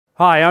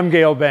Hi, I'm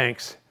Gale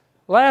Banks.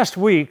 Last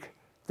week,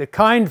 the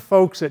kind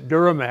folks at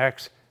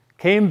Duramax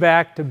came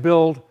back to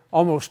build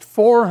almost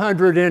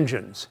 400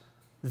 engines.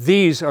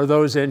 These are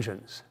those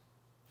engines.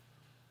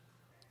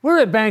 We're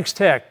at Banks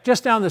Tech,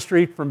 just down the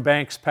street from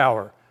Banks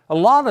Power. A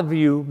lot of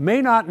you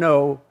may not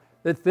know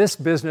that this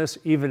business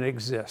even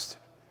exists.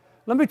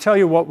 Let me tell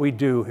you what we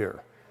do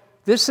here.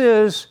 This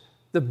is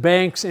the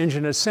Banks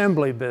engine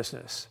assembly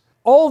business.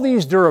 All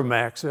these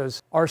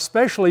Duramaxes are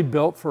specially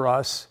built for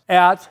us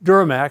at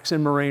Duramax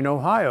in Moraine,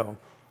 Ohio.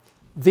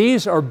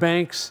 These are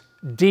Banks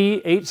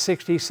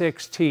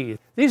D866T.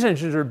 These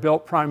engines are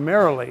built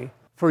primarily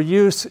for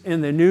use in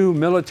the new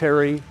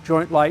military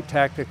Joint Light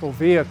Tactical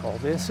Vehicle.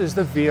 This is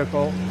the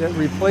vehicle that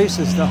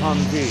replaces the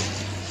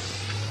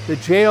Humvee. The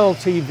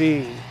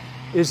JLTV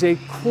is a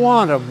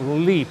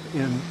quantum leap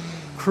in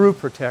crew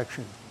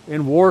protection,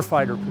 in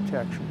warfighter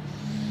protection.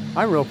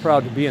 I'm real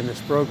proud to be in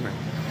this program.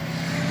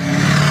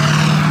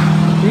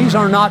 These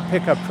are not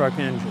pickup truck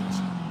engines,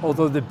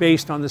 although they're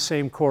based on the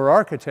same core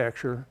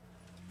architecture.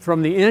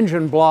 From the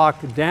engine block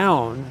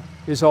down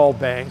is all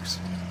Banks.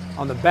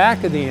 On the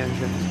back of the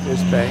engine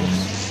is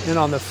Banks. And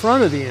on the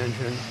front of the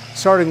engine,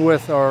 starting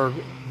with our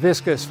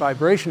viscous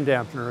vibration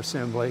dampener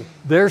assembly,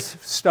 there's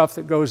stuff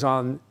that goes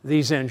on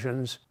these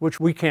engines which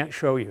we can't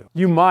show you.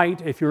 You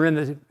might, if you're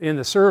in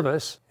the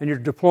service and you're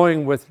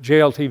deploying with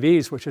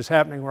JLTVs, which is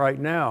happening right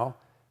now,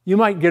 you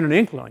might get an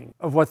inkling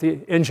of what the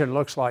engine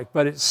looks like,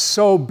 but it's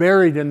so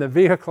buried in the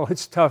vehicle,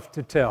 it's tough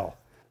to tell.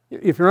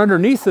 If you're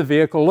underneath the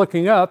vehicle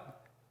looking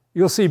up,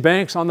 you'll see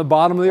Banks on the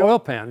bottom of the oil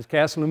pan,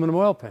 cast aluminum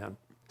oil pan.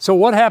 So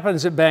what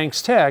happens at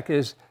Banks Tech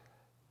is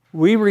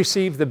we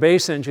receive the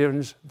base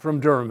engines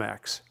from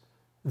Duramax.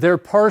 They're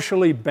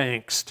partially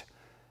Banksed.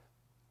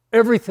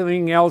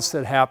 Everything else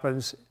that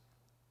happens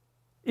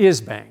is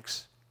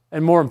Banks.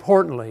 And more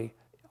importantly,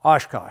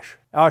 Oshkosh.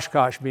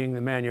 Oshkosh being the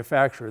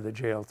manufacturer of the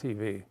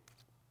JLTV.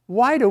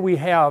 Why do we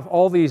have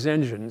all these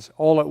engines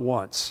all at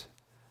once?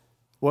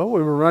 Well,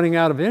 we were running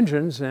out of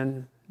engines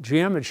and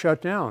GM had shut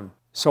down.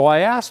 So I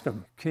asked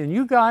them, can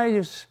you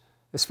guys,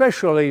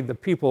 especially the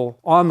people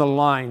on the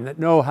line that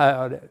know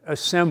how to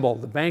assemble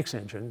the Banks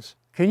engines,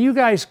 can you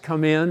guys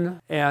come in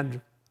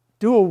and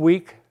do a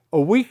week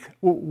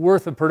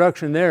worth of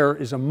production there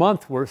is a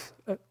month worth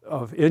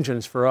of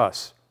engines for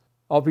us.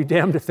 I'll be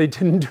damned if they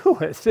didn't do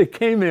it. They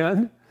came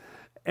in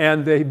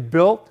and they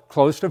built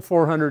close to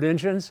 400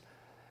 engines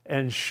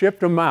and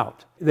shipped them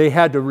out. They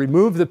had to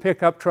remove the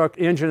pickup truck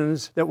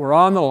engines that were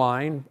on the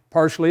line,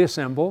 partially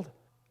assembled,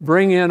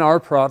 bring in our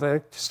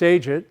product,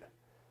 stage it,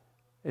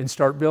 and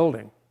start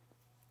building.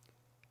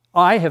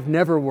 I have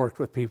never worked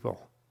with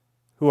people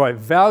who I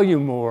value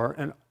more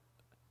and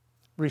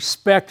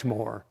respect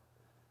more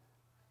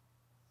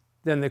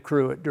than the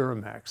crew at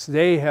Duramax.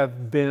 They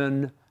have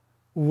been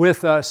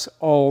with us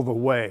all the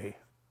way.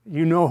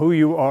 You know who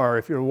you are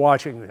if you're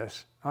watching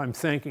this. I'm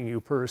thanking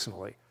you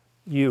personally.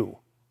 You.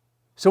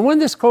 So when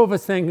this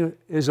COVID thing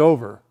is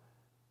over,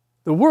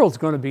 the world's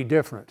going to be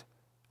different.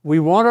 We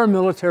want our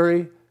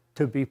military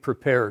to be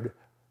prepared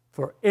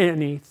for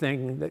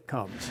anything that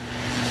comes.